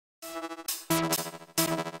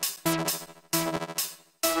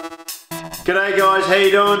G'day guys, how you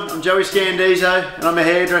doing? I'm Joey Scandizzo and I'm a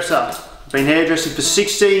hairdresser. I've been hairdressing for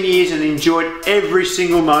 16 years and enjoyed every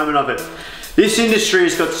single moment of it. This industry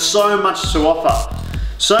has got so much to offer.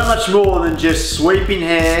 So much more than just sweeping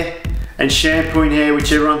hair and shampooing hair,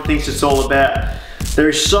 which everyone thinks it's all about. There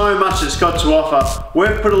is so much it's got to offer.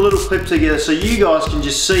 We've put a little clip together so you guys can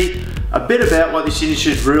just see a bit about what this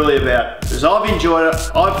industry is really about. Because I've enjoyed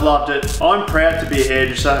it, I've loved it, I'm proud to be a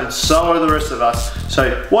hairdresser, and so are the rest of us.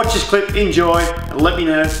 So watch this clip, enjoy, and let me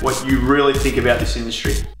know what you really think about this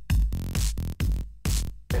industry.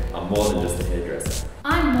 I'm more than just a hairdresser.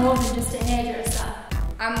 I'm more than just a hairdresser.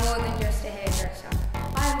 I'm more than just a hairdresser.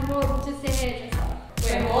 I'm more than just a hairdresser.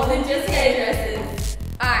 We're more than just hairdressers.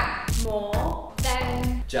 I'm More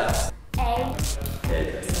than Just a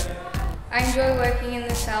hairdresser. I enjoy working in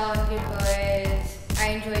the salon because I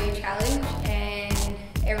enjoy a challenge, and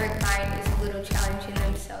every client is a little challenge in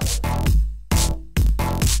themselves.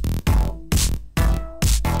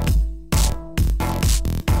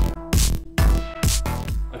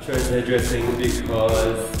 I chose hairdressing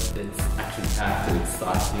because it's action-packed and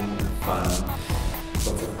exciting and fun.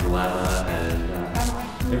 Lots of glamour and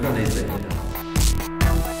everyone needs their hair done.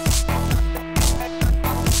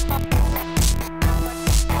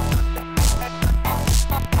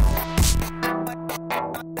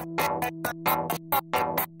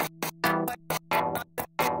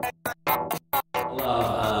 I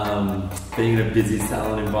love being in a busy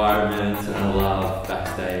salon environment, and I love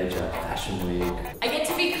backstage at Fashion Week. I get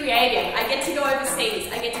to be creative. I get to go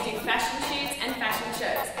overseas. I get to do fashion shoots and fashion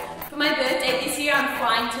shows. For my birthday this year, I'm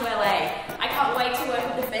flying to LA. I can't wait to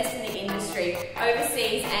work with the best in the industry,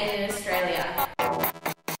 overseas and in Australia.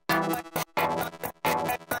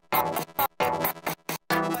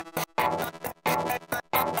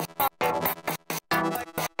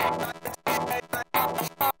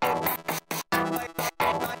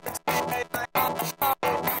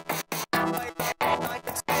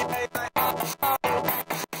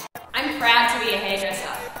 I'm proud to be a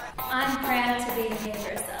hairdresser. I'm proud to be a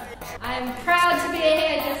hairdresser. I'm proud to be a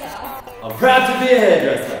hairdresser. I'm proud to be a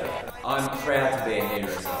hairdresser. I'm proud to be a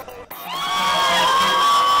hairdresser.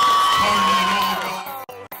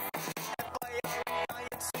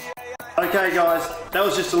 Okay guys, that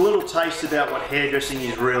was just a little taste about what hairdressing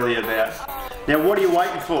is really about. Now what are you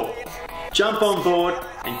waiting for? Jump on board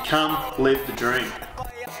and come live the dream.